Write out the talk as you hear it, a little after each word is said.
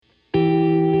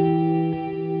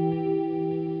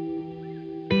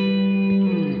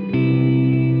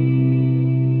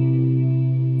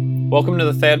Welcome to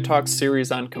the Thad Talks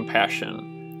series on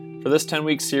compassion. For this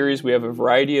 10-week series, we have a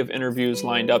variety of interviews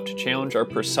lined up to challenge our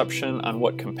perception on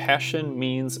what compassion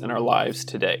means in our lives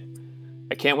today.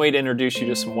 I can't wait to introduce you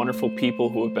to some wonderful people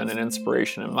who have been an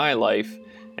inspiration in my life,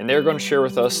 and they're going to share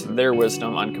with us their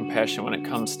wisdom on compassion when it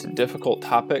comes to difficult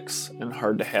topics and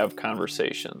hard-to-have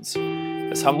conversations.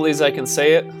 As humbly as I can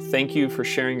say it, thank you for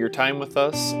sharing your time with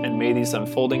us, and may these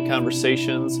unfolding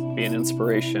conversations be an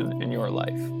inspiration in your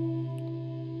life.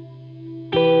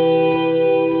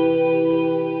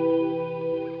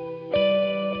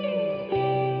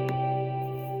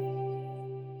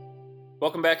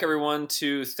 Welcome back, everyone,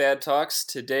 to Thad Talks.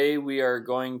 Today we are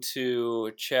going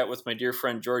to chat with my dear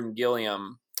friend Jordan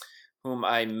Gilliam, whom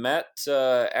I met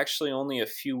actually only a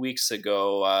few weeks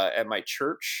ago at my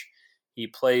church. He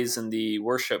plays in the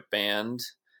worship band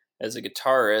as a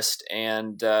guitarist,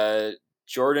 and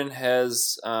Jordan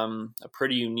has a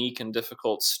pretty unique and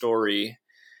difficult story.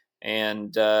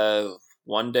 And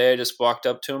one day I just walked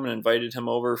up to him and invited him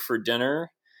over for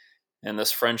dinner. And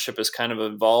this friendship has kind of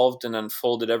evolved and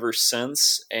unfolded ever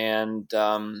since. And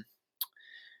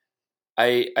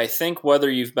I think whether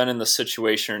you've been in the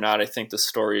situation or not, I think the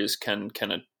stories can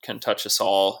touch us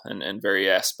all in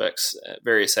various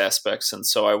aspects. And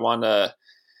so I want to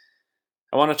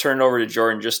turn it over to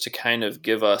Jordan just to kind of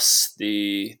give us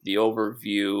the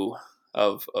overview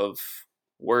of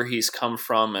where he's come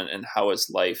from and how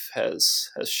his life has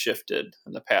shifted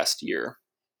in the past year.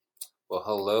 Well,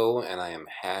 hello, and I am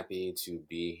happy to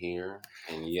be here.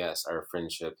 And yes, our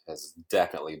friendship has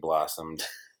definitely blossomed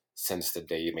since the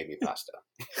day you made me pasta.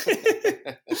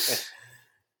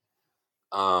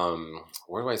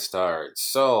 Where do I start?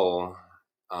 So,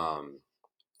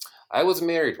 I was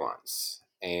married once,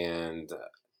 and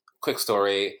quick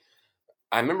story.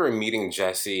 I remember meeting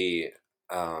Jessie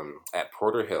at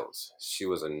Porter Hills. She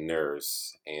was a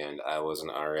nurse, and I was an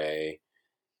RA.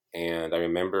 And I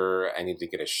remember I needed to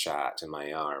get a shot in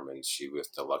my arm, and she was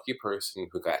the lucky person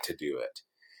who got to do it.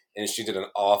 And she did an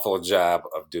awful job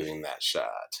of doing that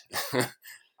shot.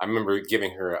 I remember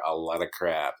giving her a lot of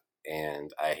crap,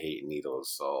 and I hate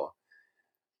needles. So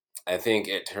I think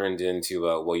it turned into,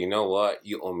 well, you know what?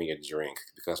 You owe me a drink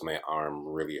because my arm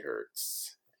really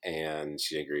hurts. And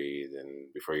she agreed.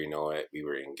 And before you know it, we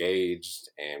were engaged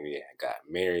and we got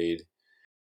married.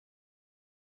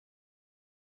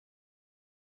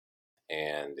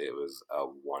 And it was a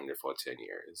wonderful 10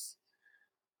 years.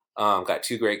 Got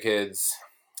two great kids,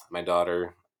 my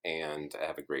daughter, and I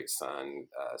have a great son,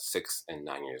 6 and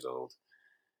 9 years old.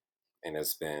 And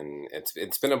it's been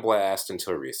a blast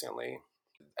until recently.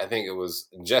 I think it was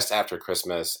just after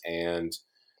Christmas, and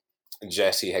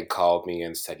Jessie had called me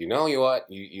and said, you know what,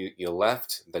 you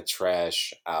left the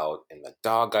trash out, and the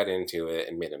dog got into it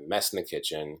and made a mess in the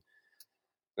kitchen.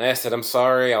 And I said, I'm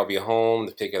sorry, I'll be home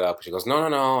to pick it up. She goes,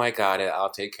 no, I got it. I'll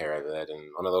take care of it. And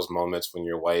one of those moments when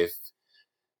your wife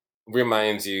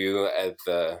reminds you at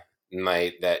the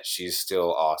night that she's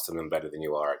still awesome and better than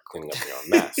you are at cleaning up your own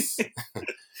mess.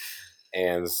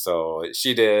 And so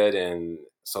she did. And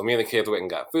so me and the kids went and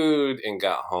got food and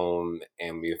got home.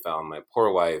 And we found my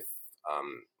poor wife.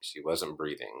 She wasn't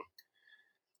breathing.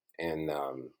 And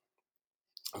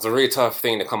it's a really tough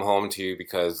thing to come home to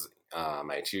because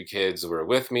my two kids were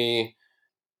with me.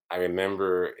 I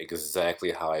remember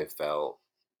exactly how I felt,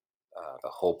 the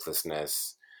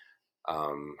hopelessness,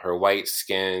 her white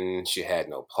skin, she had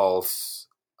no pulse.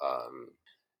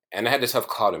 And I had a tough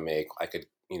call to make. I could,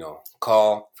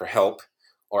 call for help,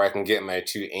 or I can get my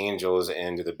two angels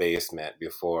into the basement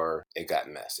before it got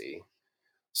messy.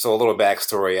 So a little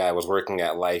backstory, I was working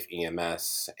at Life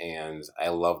EMS, and I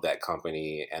love that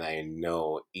company, and I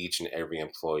know each and every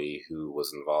employee who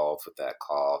was involved with that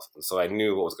call. And so I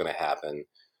knew what was going to happen.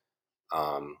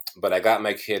 But I got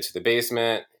my kids to the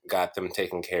basement, got them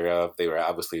taken care of. They were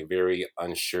obviously very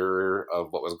unsure of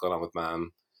what was going on with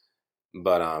mom.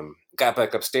 But got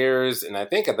back upstairs, and I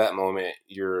think at that moment,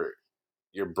 your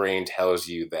brain tells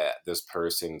you that this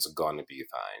person's going to be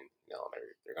fine.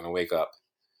 They're going to wake up.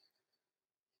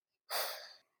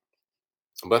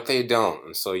 But they don't.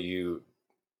 And so in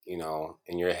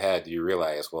your head, you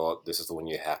realize, well, this is when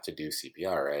you have to do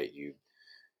CPR, right?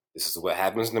 This is what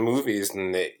happens in the movies,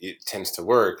 and it tends to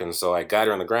work. And so I got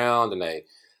her on the ground, and I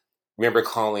remember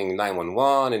calling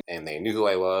 911, and they knew who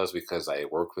I was because I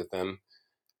worked with them.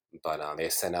 But they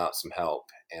sent out some help.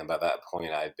 And by that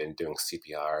point, I'd been doing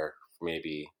CPR for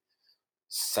maybe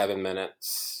 7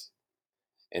 minutes.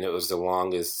 And it was the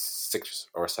longest 6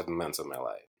 or 7 months of my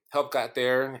life. Help got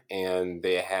there, and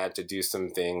they had to do some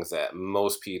things that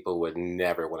most people would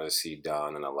never want to see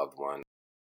done in a loved one.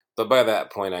 But by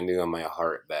that point, I knew in my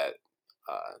heart that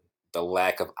the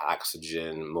lack of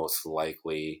oxygen most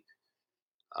likely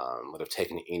would have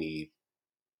taken any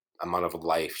amount of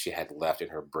life she had left in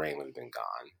her brain would have been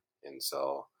gone. And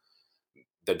so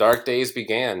the dark days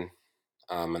began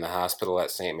in the hospital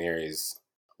at St. Mary's.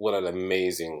 What an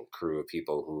amazing crew of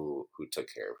people who took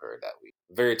care of her that week.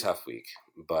 Very tough week.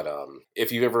 But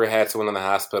if you ever had someone in the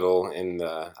hospital in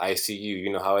the ICU,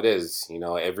 you know how it is. You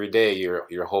know, every day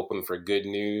you're hoping for good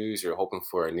news. You're hoping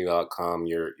for a new outcome.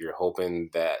 You're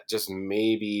hoping that just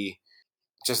maybe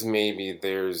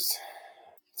there's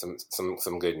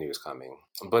some good news coming.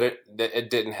 But it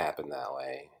didn't happen that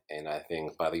way. And I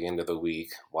think by the end of the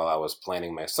week, while I was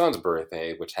planning my son's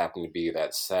birthday, which happened to be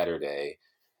that Saturday,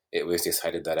 it was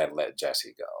decided that I'd let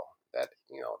Jessie go. That,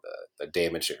 you know, the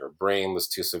damage to her brain was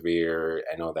too severe.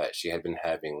 I know that she had been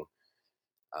having,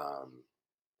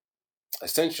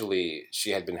 essentially,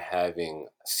 she had been having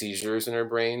seizures in her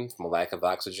brain from a lack of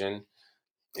oxygen.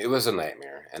 It was a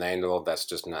nightmare. And I know that's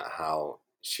just not how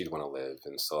she'd want to live.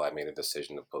 And so I made a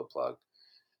decision to pull the plug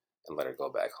and let her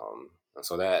go back home. And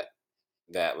so that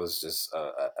was just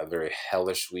a very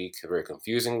hellish week, a very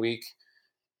confusing week.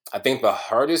 I think the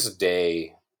hardest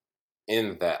day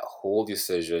in that whole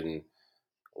decision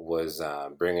was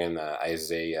bringing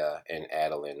Isaiah and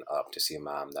Adeline up to see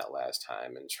mom that last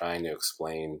time and trying to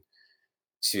explain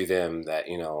to them that,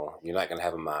 you know, you're not going to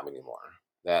have a mom anymore.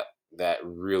 That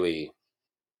really,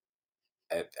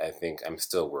 I think I'm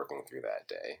still working through that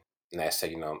day. And I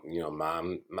said,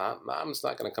 mom's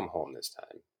not going to come home this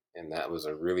time. And that was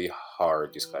a really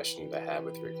hard discussion to have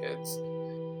with your kids.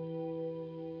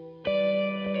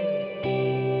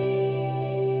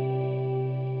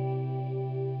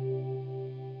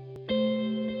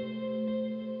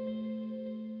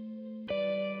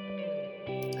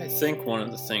 I think one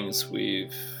of the things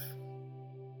we've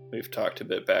talked a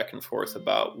bit back and forth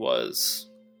about was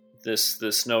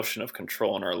this notion of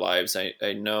control in our lives.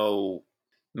 I know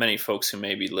many folks who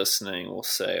may be listening will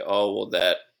say, oh, well,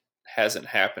 that hasn't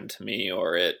happened to me,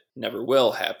 or it never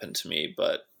will happen to me.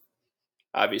 But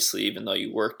obviously, even though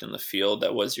you worked in the field,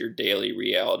 that was your daily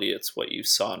reality. It's what you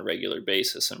saw on a regular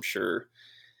basis. I'm sure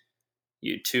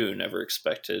you too never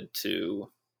expected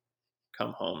to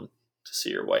come home to see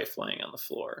your wife laying on the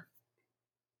floor.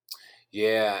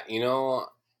 Yeah,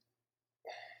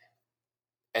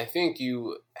 I think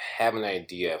you have an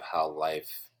idea of how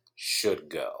life should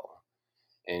go,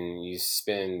 and you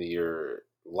spend your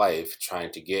life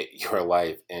trying to get your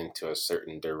life into a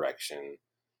certain direction,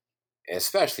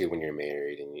 especially when you're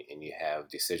married and you have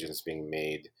decisions being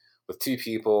made with two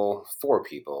people, four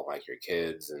people, like your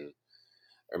kids, and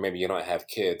or maybe you don't have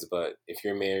kids, but if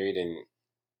you're married and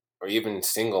or even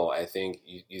single, I think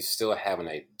you still have an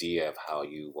idea of how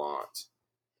you want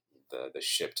the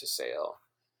ship to sail.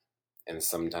 And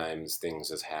sometimes things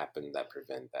just happen that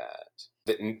prevent that.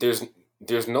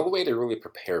 There's no way to really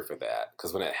prepare for that,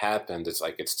 because when it happens, it's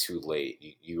like it's too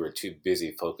late. You were too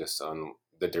busy focused on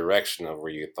the direction of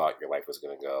where you thought your life was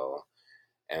going to go,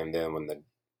 and then when the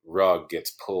rug gets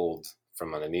pulled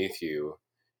from underneath you,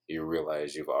 you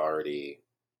realize your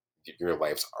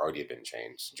life's already been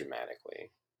changed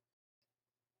dramatically.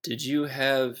 Did you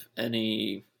have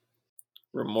any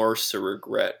remorse or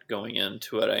regret going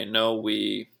into it? I know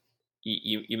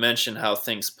you mentioned how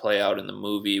things play out in the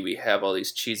movie. We have all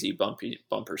these cheesy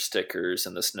bumper stickers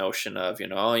and this notion of,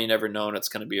 oh, you never know when it's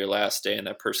going to be your last day and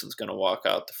that person's going to walk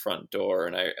out the front door.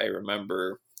 And I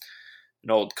remember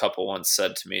an old couple once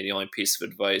said to me, the only piece of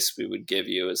advice we would give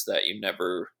you is that you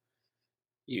never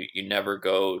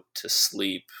go to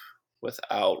sleep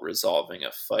without resolving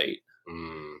a fight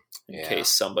in case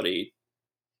somebody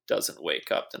doesn't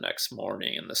wake up the next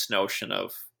morning. And this notion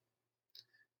of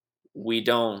we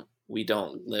don't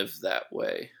live that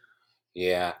way.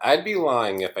 Yeah, I'd be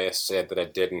lying if I said that I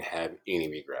didn't have any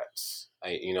regrets.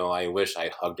 I wish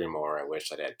I'd hugged her more. I wish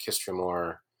that I'd kissed her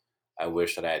more. I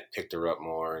wish that I had picked her up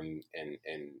more, and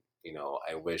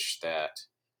I wish that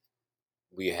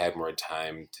we had more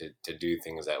time to do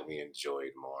things that we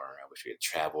enjoyed more. I wish we had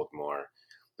traveled more.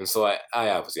 And so I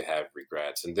obviously have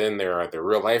regrets. And then there are the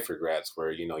real life regrets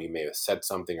where, you may have said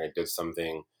something or did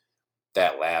something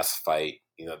that last fight,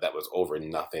 that was over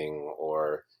nothing,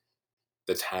 or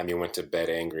the time you went to bed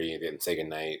angry, you didn't say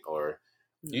goodnight, or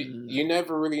you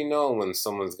never really know when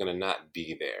someone's going to not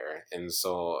be there. And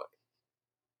so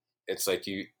it's like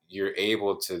you're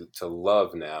able to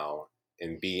love now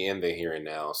and be in the here and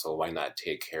now. So why not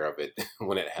take care of it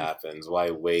when it happens?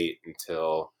 Why wait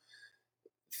until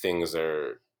things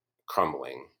are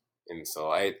crumbling? And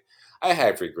so I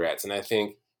have regrets, and I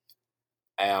think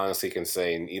I honestly can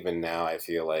say, and even now I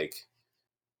feel like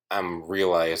I'm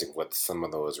realizing what some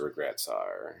of those regrets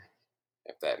are.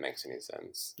 if that makes any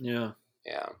sense. Yeah.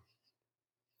 Yeah.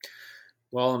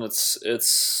 Well, and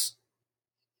it's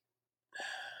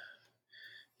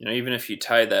even if you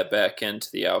tie that back into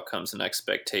the outcomes and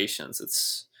expectations,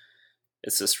 it's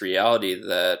this reality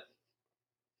that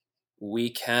we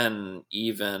can,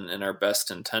 even in our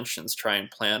best intentions, try and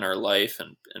plan our life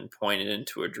and point it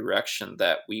into a direction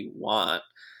that we want,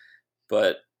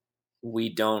 but we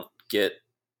don't get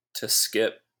to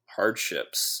skip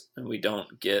hardships, and we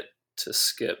don't get to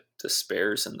skip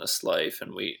despairs in this life,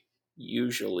 and we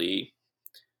usually,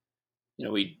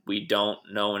 we don't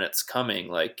know when it's coming.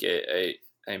 Like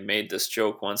I made this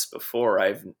joke once before.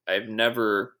 I've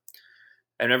never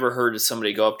heard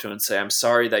somebody go up to him and say, "I'm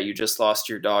sorry that you just lost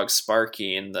your dog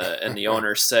Sparky," and the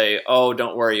owner say, "Oh,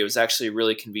 don't worry, it was actually a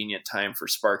really convenient time for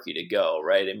Sparky to go."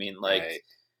 Right? I mean, like,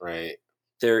 right.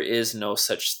 There is no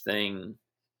such thing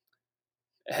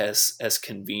as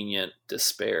convenient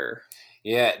despair.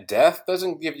 Yeah, death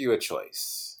doesn't give you a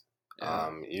choice.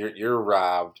 Yeah. You're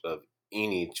robbed of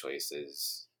any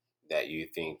choices that you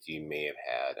think you may have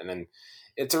had, and then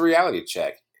it's a reality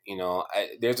check.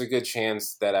 There's a good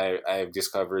chance that I've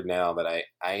discovered now that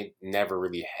I never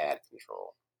really had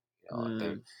control.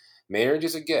 The marriage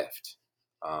is a gift,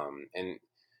 and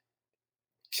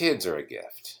kids are a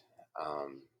gift.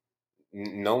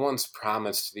 No one's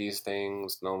promised these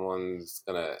things. No one's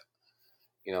gonna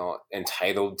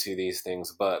entitled to these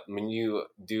things. But when you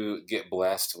do get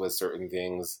blessed with certain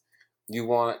things, you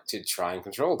want to try and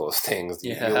control those things.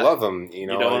 Yeah. You love them, You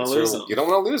don't want to lose them. You don't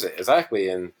want to lose it. Exactly.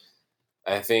 And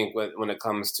I think when it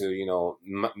comes to,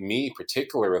 me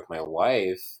particular with my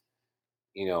wife,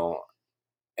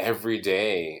 every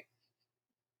day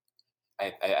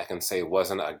I can say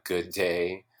wasn't a good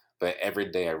day, but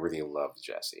every day I really loved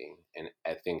Jessie. And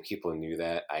I think people knew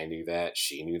that. I knew that.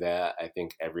 She knew that. I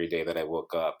think every day that I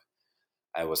woke up,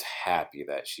 I was happy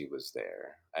that she was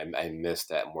there. I miss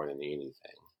that more than anything.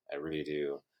 I really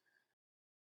do.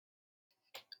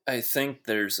 I think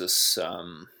there's this.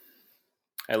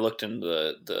 I looked into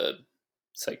the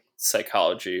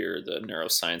psychology or the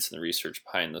neuroscience and the research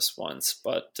behind this once,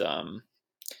 but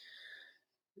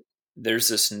there's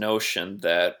this notion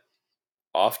that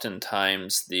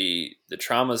oftentimes the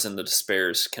traumas and the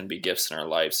despairs can be gifts in our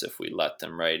lives if we let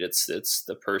them. Right? It's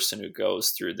the person who goes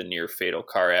through the near fatal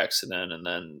car accident, and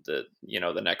then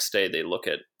the next day they look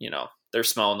at they're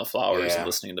smelling the flowers and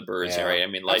listening to the birds. Yeah, right? I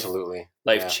mean, absolutely.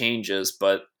 Life changes,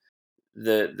 but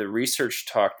the research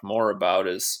talked more about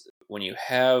is when you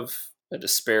have a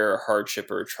despair, a hardship,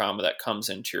 or a trauma that comes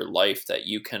into your life that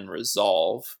you can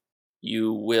resolve,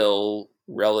 you will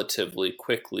relatively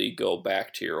quickly go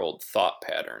back to your old thought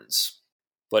patterns.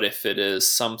 But if it is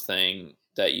something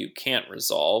that you can't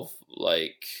resolve,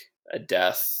 like a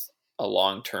death, a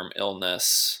long-term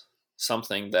illness,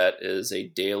 something that is a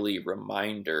daily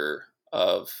reminder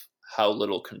of how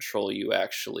little control you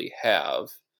actually have,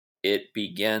 it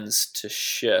begins to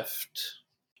shift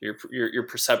your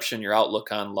perception, your outlook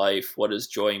on life. What does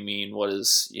joy mean? What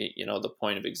is the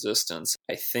point of existence?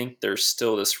 I think there's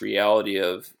still this reality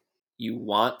of you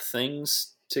want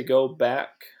things to go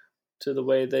back to the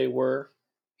way they were.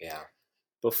 Yeah.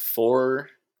 Before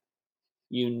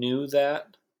you knew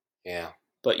that. Yeah.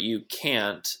 But you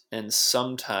can't, and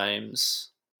sometimes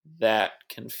that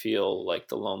can feel like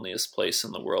the loneliest place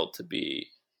in the world to be.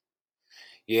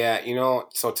 Yeah,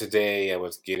 so today I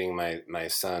was getting my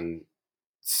son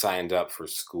signed up for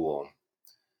school,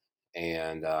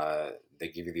 and they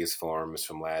give you these forms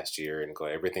from last year and go,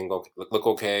 everything look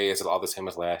okay? Is it all the same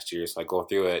as last year? So I go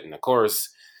through it, and of course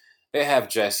they have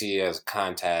Jessie as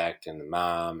contact and the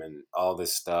mom and all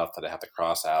this stuff that I have to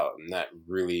cross out, and that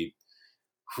really,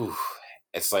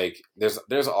 it's like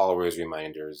there's always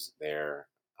reminders there.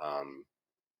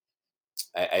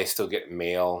 I still get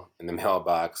mail in the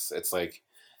mailbox. It's like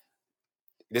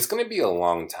it's going to be a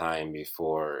long time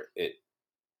before it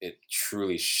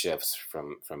truly shifts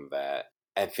from that.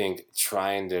 I think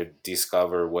trying to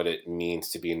discover what it means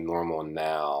to be normal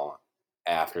now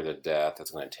after the death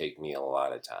is going to take me a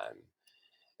lot of time.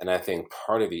 And I think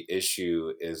part of the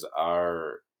issue is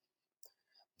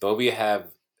though we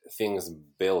have things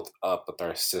built up with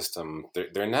our system,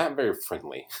 they're not very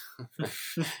friendly.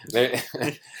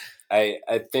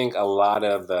 I think a lot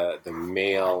of the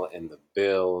mail and the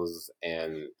bills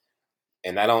and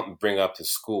I don't bring up to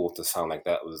school to sound like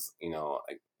that was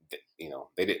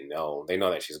they didn't know. They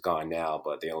know that she's gone now,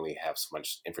 but they only have so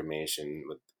much information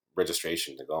with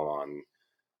registration to go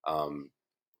on.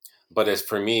 But as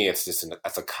for me, it's just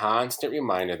it's a constant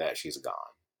reminder that she's gone.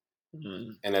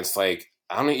 Mm-hmm. And it's like,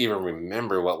 I don't even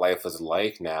remember what life was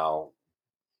like now.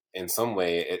 In some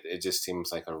way, it just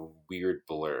seems like a weird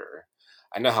blur.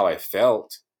 I know how I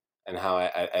felt and how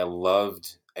I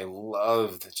loved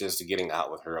just getting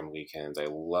out with her on weekends. I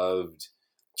loved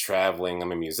traveling.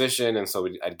 I'm a musician, and so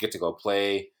I'd get to go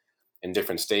play in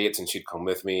different states, and she'd come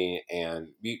with me, and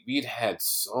we'd had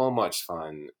so much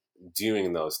fun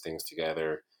doing those things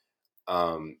together.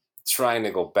 Trying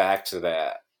to go back to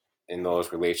that in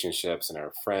those relationships and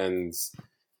our friends,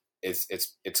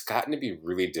 it's gotten to be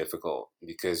really difficult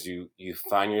because you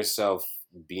find yourself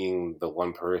being the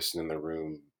one person in the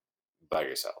room by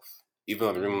yourself, even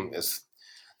though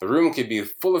the room could be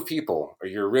full of people, or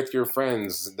you're with your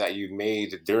friends that you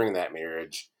made during that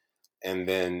marriage, and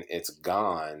then it's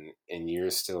gone and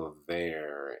you're still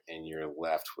there and you're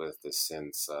left with the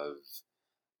sense of,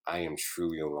 I am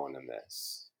truly alone in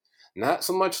this. Not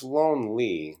so much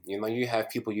lonely. You have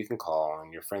people you can call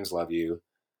and your friends love you.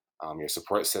 Your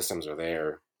support systems are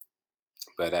there.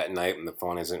 But at night when the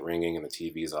phone isn't ringing and the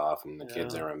TV's off and the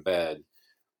kids are in bed,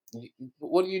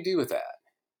 what do you do with that?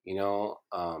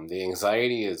 The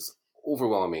anxiety is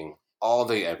overwhelming all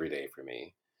day, every day for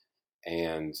me.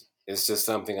 And it's just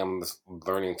something I'm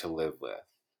learning to live with.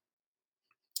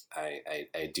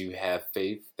 I do have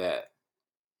faith that,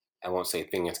 I won't say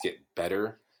things get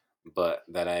better, but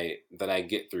that I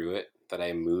get through it, that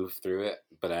I move through it.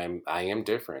 But I am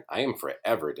different. I am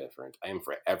forever different. I am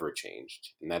forever changed.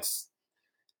 And that's,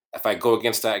 if I go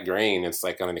against that grain, it's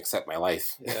like I don't accept my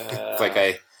life. It's like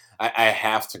I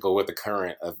have to go with the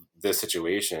current of this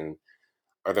situation,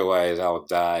 otherwise I'll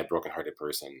die a brokenhearted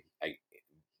person. And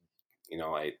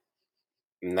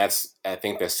I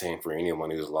think that's same for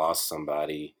anyone who's lost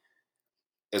somebody.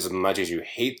 As much as you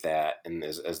hate that and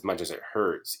as much as it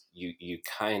hurts, you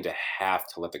kind of have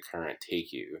to let the current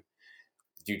take you.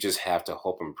 You just have to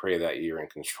hope and pray that you're in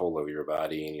control of your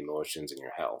body and emotions and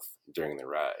your health during the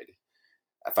ride.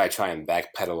 If I try and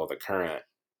backpedal of the current,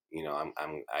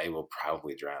 I will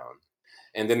probably drown.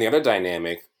 And then the other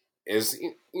dynamic is,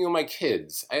 my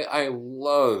kids. I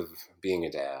love being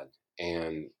a dad,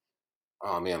 and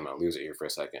oh man, I'm gonna lose it here for a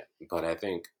second. But I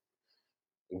think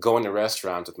going to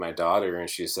restaurants with my daughter and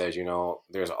she says,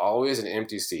 there's always an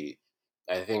empty seat.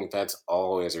 I think that's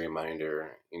always a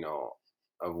reminder,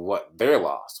 of what their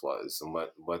loss was and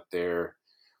what they're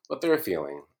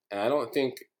feeling. And I don't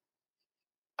think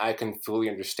I can fully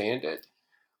understand it.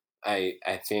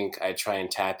 I think I try and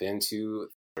tap into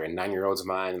a 9-year-old's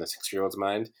mind and a 6-year-old's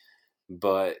mind,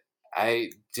 but I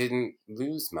didn't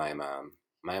lose my mom.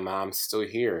 My mom's still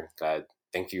here. God,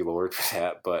 thank you, Lord, for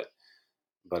that. But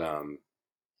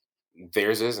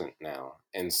theirs isn't now.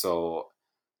 And so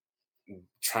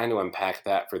trying to unpack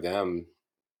that for them,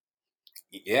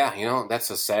 yeah, that's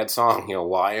a sad song.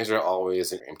 Why is there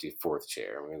always an empty fourth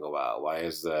chair? I'm gonna go, wow, why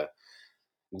is the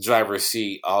driver's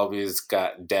seat always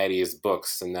got daddy's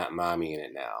books and not mommy in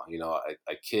it now?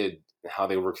 A kid, how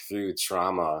they work through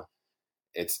trauma,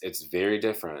 it's very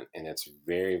different, and it's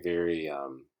very, very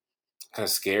kind of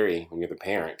scary when you're the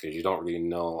parent, because you don't really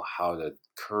know how to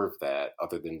curve that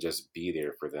other than just be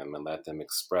there for them and let them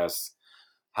express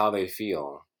how they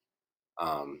feel.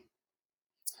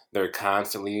 They're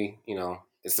constantly,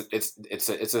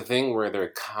 it's a thing where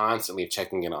they're constantly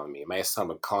checking in on me. My son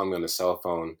would call me on the cell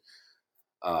phone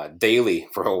daily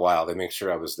for a while to make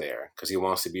sure I was there, because he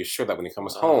wants to be sure that when he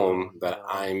comes home that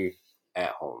I'm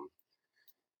at home.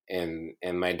 And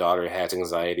my daughter has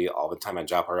anxiety all the time. I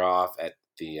drop her off at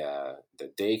the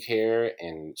daycare,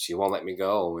 and she won't let me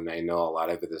go. And I know a lot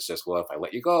of it is just, well, if I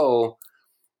let you go,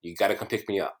 you got to come pick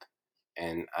me up.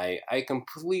 And I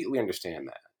completely understand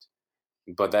that.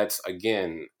 But that's,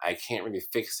 again, I can't really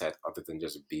fix that other than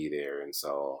just be there. And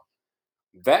so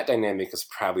that dynamic is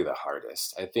probably the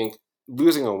hardest. I think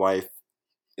losing a wife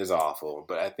is awful,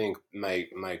 but I think my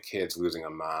kids losing a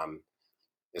mom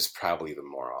is probably even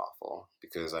more awful,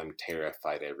 because I'm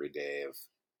terrified every day of,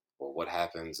 well, what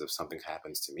happens if something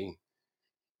happens to me?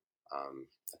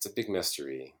 It's a big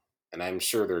mystery. And I'm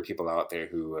sure there are people out there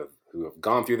who have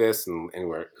gone through this and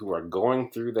who are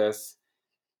going through this,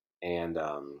 and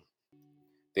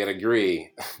they'd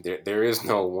agree there is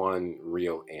no one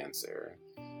real answer,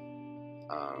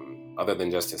 other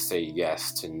than just to say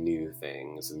yes to new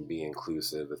things and be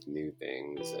inclusive with new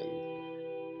things, and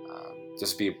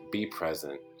just be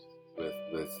present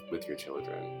with your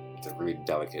children. It's a really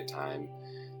delicate time.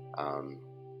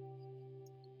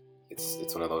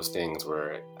 It's one of those things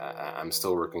where I'm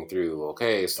still working through.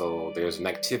 Okay, so there's an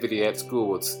activity at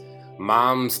school. It's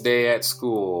Mom's Day at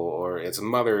school, or it's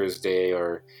Mother's Day,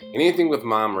 or anything with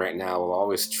mom right now will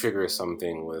always trigger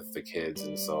something with the kids,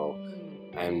 and so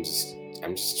I'm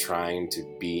just trying to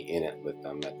be in it with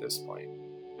them at this point.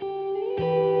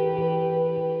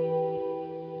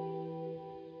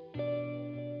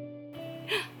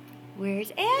 Where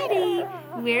Where's Addie?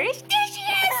 Where is... There she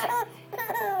is!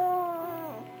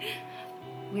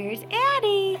 Where's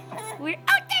Addie? Where...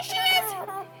 Oh, there she is!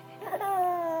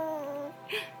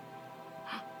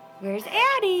 Where's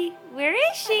Addie? Where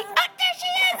is she? Oh, there she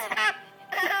is!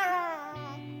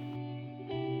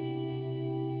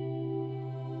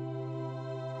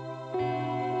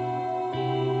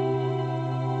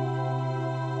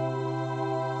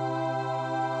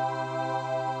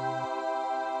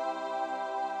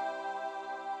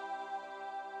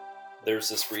 There's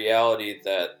this reality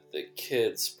that the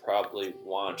kids probably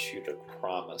want you to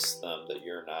promise them that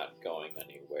you're not going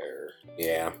anywhere.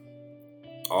 Yeah.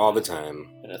 All the time.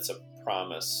 And it's a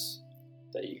promise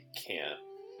that you can't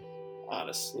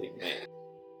honestly make.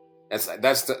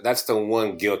 That's the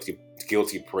one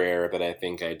guilty prayer that I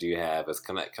think I do have is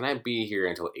can I be here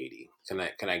until 80?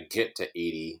 Can I get to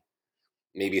 80,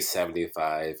 maybe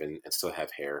 75 and still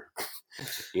have hair?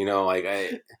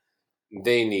 Like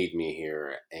they need me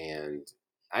here and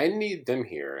I need them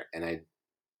here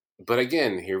but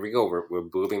again, here we go. We're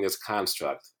building this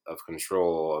construct of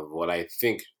control of what I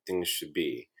think things should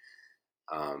be.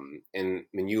 And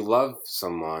when you love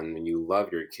someone, when you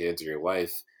love your kids or your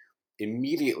wife,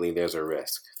 immediately there's a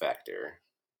risk factor.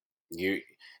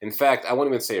 In fact, I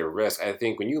wouldn't even say a risk. I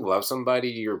think when you love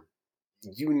somebody,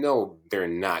 they're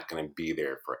not going to be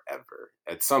there forever.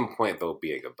 At some point, there'll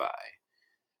be a goodbye.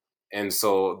 And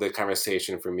so the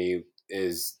conversation for me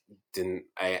is,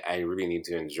 I really need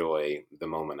to enjoy the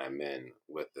moment I'm in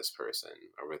with this person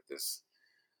or with this,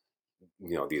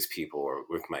 these people or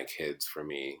with my kids for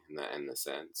me in the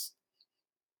sense.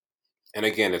 And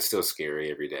again, it's still scary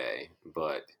every day,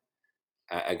 but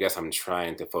I guess I'm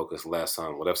trying to focus less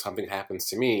on what if something happens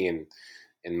to me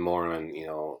and more on,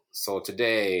 so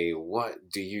today, what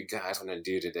do you guys want to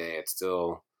do today? It's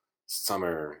still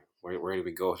summer. Where do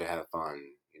we go to have fun?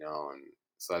 And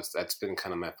so that's been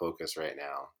kind of my focus right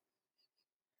now.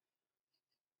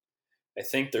 I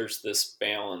think there's this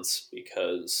balance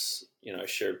because, I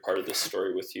shared part of this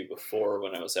story with you before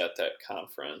when I was at that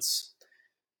conference,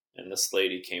 and this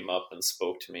lady came up and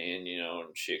spoke to me and,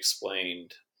 and she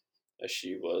explained that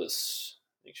she was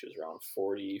around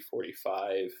 40,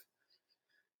 45,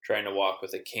 trying to walk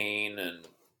with a cane, and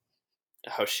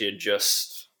how she had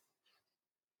just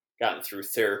gotten through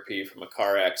therapy from a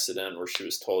car accident where she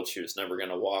was told she was never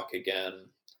going to walk again.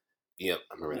 Yep,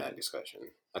 I remember that discussion.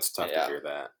 That's tough to hear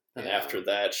that. And after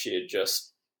that, she had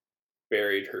just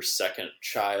buried her second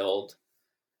child,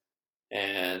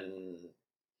 and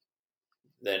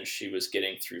then she was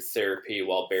getting through therapy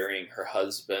while burying her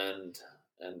husband,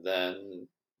 and then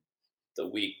the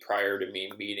week prior to me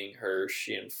meeting her,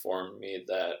 she informed me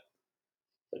that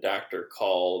the doctor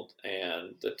called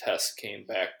and the test came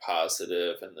back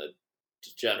positive, and the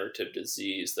degenerative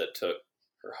disease that took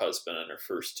her husband and her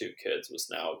first two kids was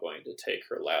now going to take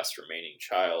her last remaining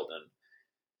child.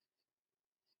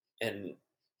 And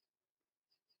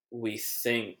we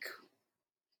think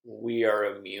we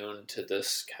are immune to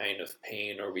this kind of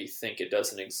pain, or we think it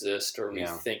doesn't exist, or we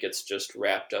think it's just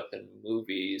wrapped up in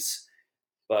movies,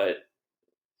 but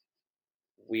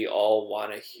we all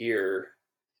want to hear,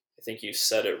 I think you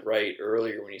said it right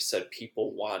earlier when you said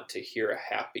people want to hear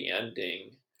a happy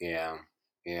ending. Yeah.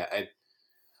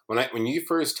 When you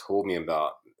first told me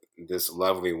about this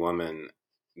lovely woman,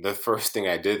 the first thing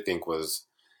I did think was,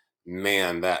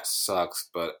 man, that sucks,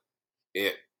 but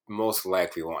it most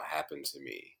likely won't happen to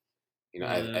me.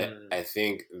 I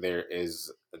think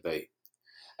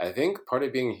I think part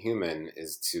of being human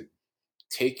is to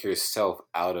take yourself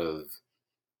out of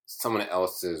someone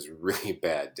else's really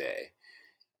bad day.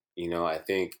 I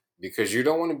think because you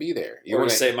don't want to be there. You want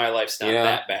to say my life's not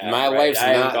that bad. My life's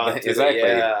not exactly.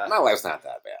 My life's not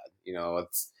that bad.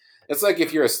 It's like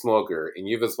if you're a smoker and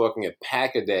you've been smoking a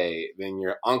pack a day, then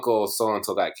your uncle so and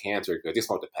so got cancer because he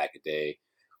smoked a pack a day.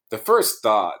 The first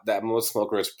thought that most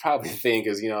smokers probably think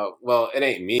is, well, it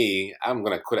ain't me. I'm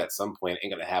gonna quit at some point. It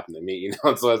ain't gonna happen to me.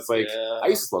 So it's like I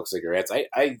used to smoke cigarettes.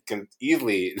 I can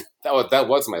easily that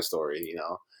was my story.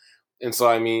 And so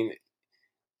I mean.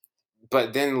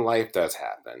 But then life does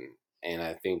happen, and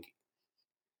I think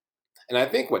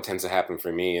what tends to happen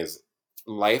for me is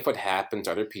life would happen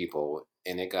to other people,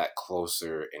 and it got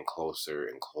closer and closer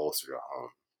and closer to home.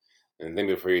 And then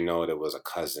before you know it, it was a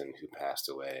cousin who passed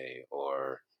away,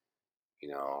 or,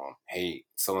 hey,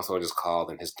 so-and-so just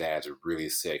called and his dad's really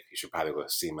sick. You should probably go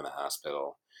see him in the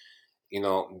hospital.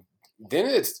 Then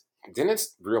it's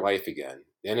real life again.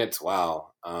 Then it's,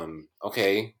 wow,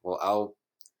 okay, well,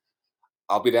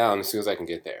 I'll be down as soon as I can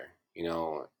get there.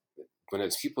 When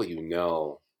it's people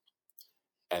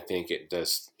I think it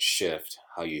does shift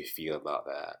how you feel about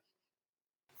that.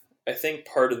 I think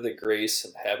part of the grace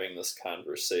in having this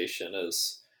conversation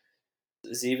is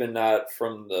even not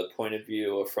from the point of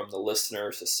view of from the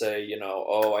listeners to say,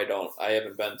 oh, I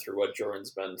haven't been through what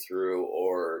Jordan's been through,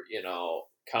 or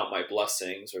count my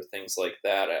blessings or things like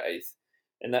that.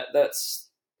 And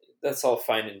that's all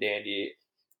fine and dandy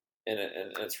in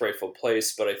its rightful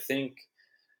place, but I think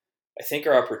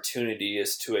our opportunity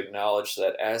is to acknowledge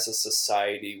that as a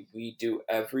society, we do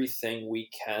everything we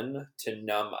can to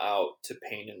numb out to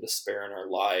pain and despair in our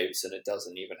lives, and it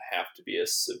doesn't even have to be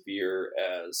as severe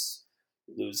as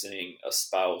losing a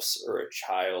spouse or a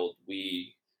child.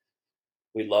 We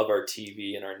love our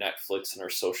TV and our Netflix and our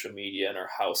social media and our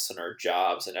house and our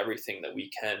jobs and everything that we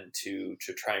can to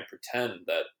try and pretend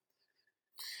that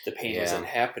the pain isn't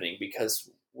happening, because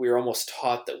we're almost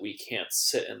taught that we can't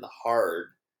sit in the hard.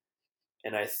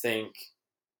 And I think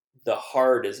the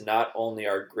hard is not only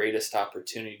our greatest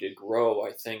opportunity to grow,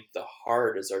 I think the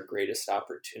hard is our greatest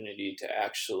opportunity to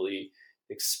actually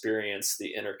experience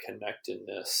the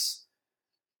interconnectedness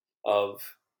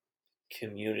of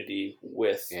community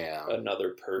with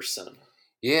another person.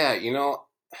 Yeah,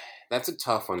 that's a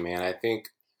tough one, man. I think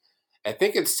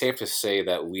it's safe to say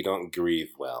that we don't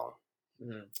grieve well.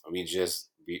 Mm-hmm. We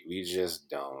just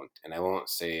don't. And I won't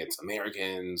say it's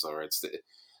Americans or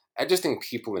I just think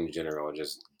people in general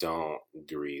just don't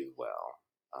grieve well.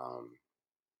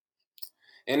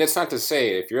 And it's not to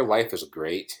say if your life is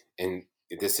great and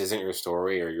this isn't your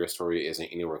story or your story isn't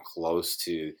anywhere close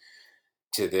to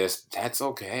this, that's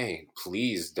okay.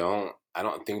 Please don't. I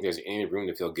don't think there's any room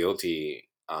to feel guilty.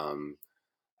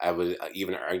 I would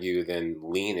even argue then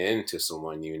lean into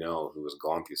someone who has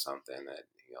gone through something that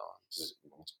just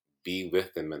be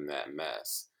with them in that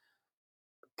mess.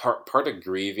 Part of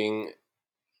grieving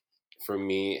for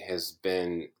me has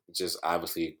been just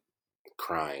obviously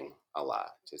crying a lot.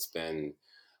 It's been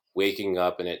waking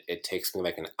up and it takes me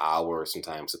like an hour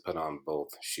sometimes to put on both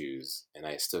shoes, and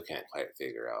I still can't quite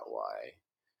figure out why.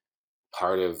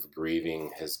 Part of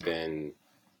grieving has been,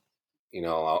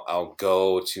 I'll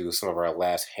go to some of our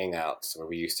last hangouts where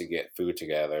we used to get food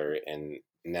together, and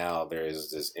now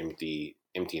there's this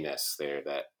emptiness there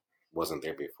that wasn't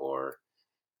there before.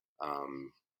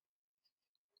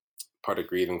 Part of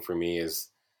grieving for me is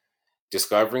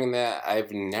discovering that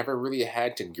I've never really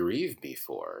had to grieve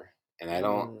before, and I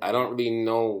don't really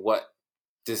know what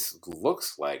this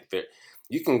looks like.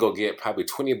 You can go get probably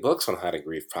 20 books on how to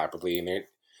grieve properly, and they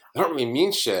don't really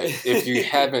mean shit if you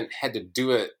haven't had to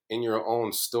do it in your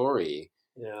own story.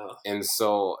 Yeah. And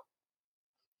so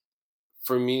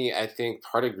for me, I think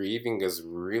part of grieving is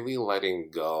really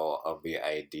letting go of the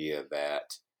idea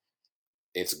that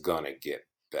it's gonna get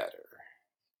better.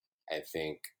 I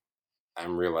think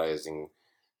I'm realizing,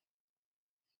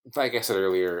 like I said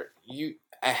earlier,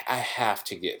 I have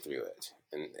to get through it.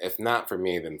 And if not for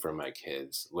me, then for my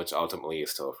kids, which ultimately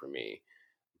is still for me.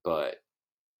 But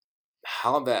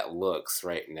how that looks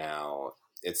right now,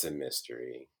 it's a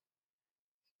mystery.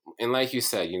 And like you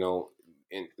said,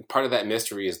 and part of that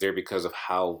mystery is there because of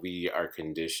how we are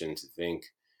conditioned to think.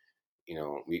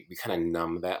 We kind of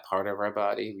numb that part of our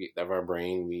body, of our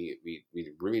brain. We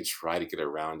really try to get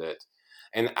around it.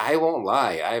 And I won't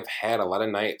lie, I've had a lot of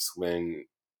nights when,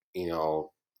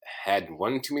 had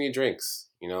one too many drinks.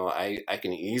 I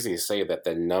can easily say that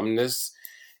the numbness,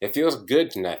 it feels good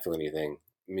to not feel anything.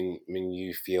 I mean,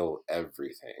 you feel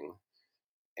everything.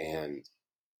 And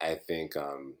I think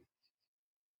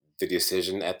the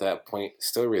decision at that point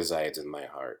still resides in my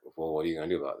heart. Well, what are you going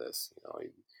to do about this?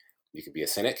 You could be a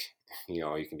cynic,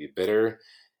 you can be bitter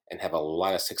and have a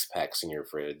lot of 6-packs in your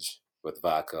fridge with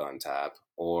vodka on top.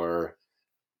 Or,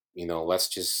 let's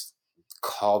just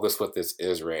call this what this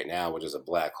is right now, which is a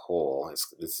black hole.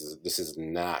 This is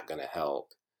not going to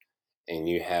help. And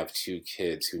you have 2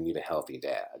 kids who need a healthy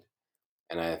dad.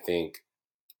 And I think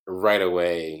right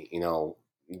away,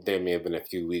 there may have been a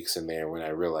few weeks in there when I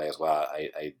realized, wow,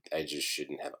 I just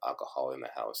shouldn't have alcohol in the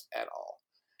house at all,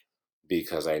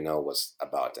 because I know what's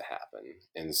about to happen.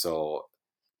 And so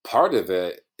part of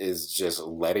it is just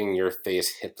letting your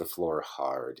face hit the floor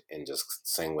hard and just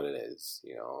saying what it is,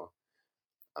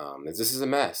 this is a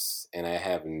mess and I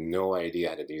have no idea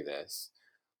how to do this.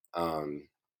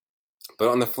 But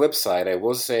on the flip side, I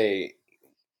will say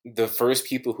the first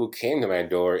people who came to my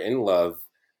door in love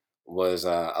was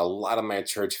a lot of my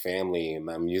church family,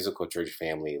 my musical church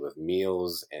family, with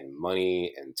meals and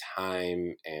money and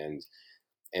time.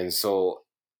 And so,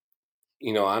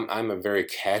 I'm a very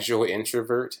casual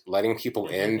introvert. Letting people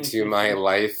into my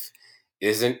life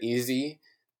isn't easy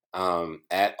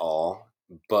at all.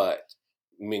 But,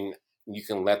 I mean, you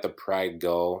can let the pride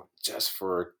go just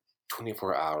for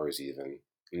 24 hours even,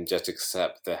 and just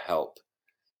accept the help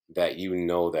that you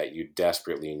know that you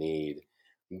desperately need,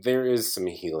 there is some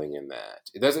healing in that.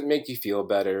 It doesn't make you feel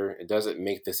better. It doesn't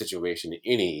make the situation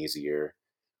any easier.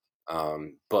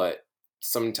 But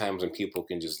sometimes when people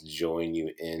can just join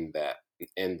you in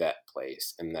that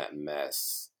place, in that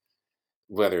mess,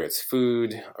 whether it's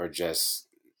food or just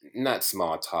not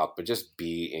small talk, but just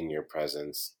be in your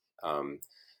presence,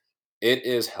 it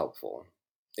is helpful.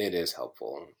 It is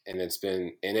helpful, and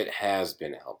it has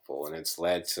been helpful, and it's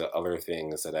led to other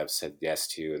things that I've said yes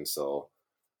to, and so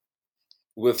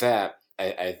with that,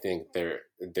 I think there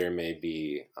may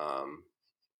be how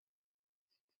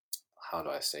do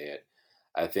I say it?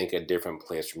 I think a different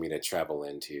place for me to travel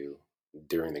into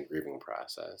during the grieving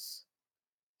process.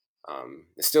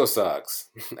 It still sucks.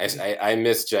 I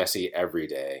miss Jessie every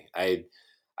day. I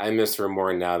miss her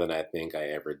more now than I think I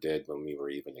ever did when we were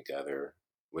even together.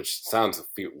 Which sounds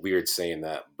weird saying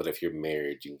that, but if you're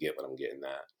married, you get what I'm getting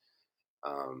at.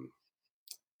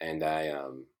 And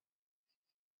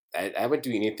I would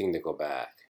do anything to go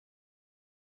back.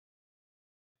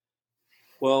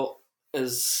 Well,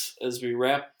 as we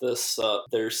wrap this up,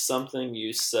 there's something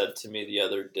you said to me the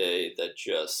other day that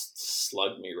just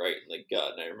slugged me right in the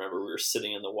gut. And I remember we were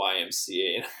sitting in the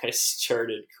YMCA, and I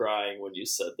started crying when you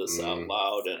said this out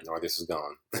loud. And no, this is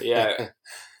gone. Yeah.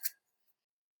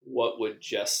 What would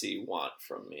Jessie want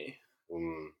from me?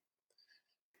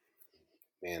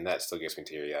 Man, that still gets me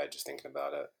teary-eyed just thinking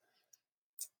about it.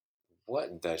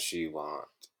 What does she want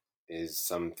is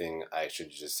something I should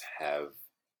just have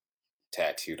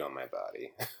tattooed on my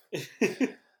body.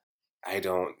 I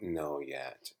don't know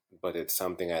yet, but it's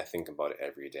something I think about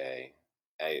every day.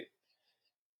 I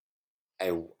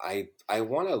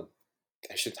want to.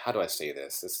 How do I say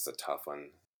this? This is a tough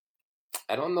one.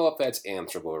 I don't know if that's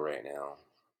answerable right now.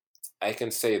 I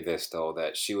can say this though,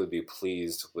 that she would be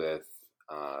pleased with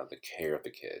the care of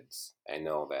the kids. I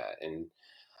know that, and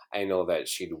I know that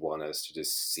she'd want us to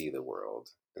just see the world.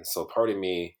 And so part of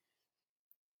me,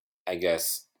 I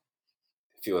guess,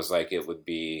 feels like it would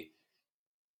be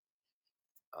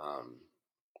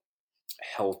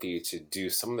healthy to do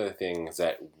some of the things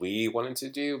that we wanted to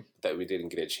do that we didn't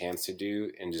get a chance to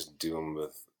do, and just do them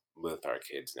with our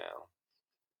kids now.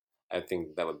 I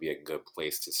think that would be a good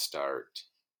place to start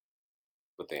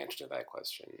with the answer to that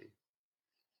question.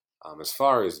 As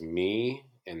far as me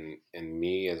and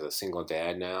me as a single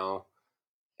dad now,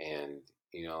 and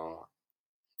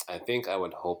I think I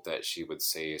would hope that she would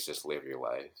say is just live your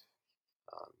life.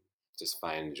 Just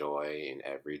find joy in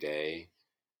every day,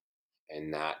 and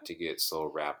not to get so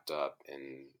wrapped up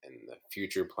in the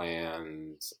future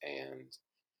plans. And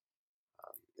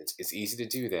it's easy to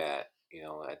do that.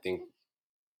 I think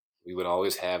we would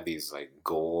always have these like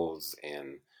goals,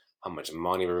 and how much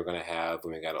money we were going to have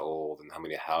when we got old, and how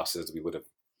many houses we would have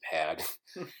had,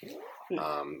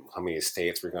 how many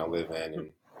estates we're going to live in.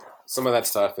 And some of that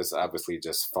stuff is obviously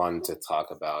just fun to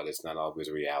talk about. It's not always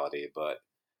reality, but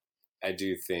I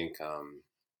do think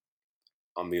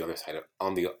on the other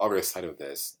side of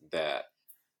this, that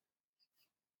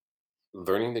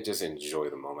learning to just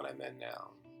enjoy the moment I'm in now,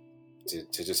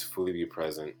 to just fully be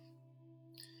present,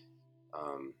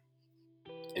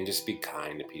 and just be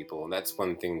kind to people. And that's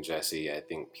one thing Jessie, I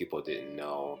think people didn't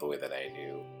know the way that I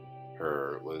knew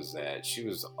her, was that she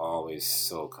was always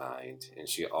so kind, and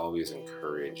she always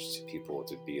encouraged people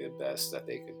to be the best that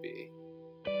they could be.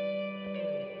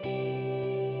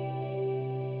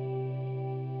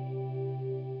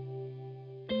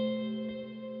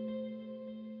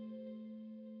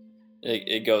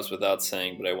 It goes without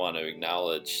saying, but I want to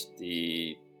acknowledge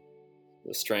the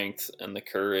strength and the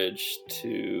courage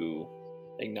to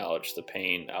acknowledge the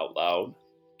pain out loud,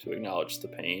 to acknowledge the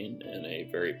pain in a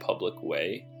very public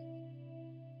way,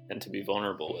 and to be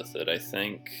vulnerable with it. I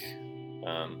think,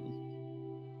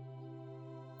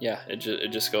 it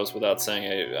just goes without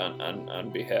saying,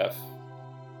 on behalf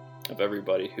of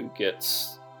everybody who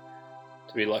gets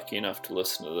to be lucky enough to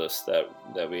listen to this,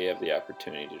 that we have the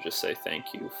opportunity to just say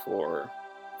thank you for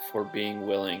being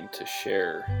willing to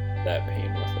share that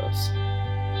pain with us.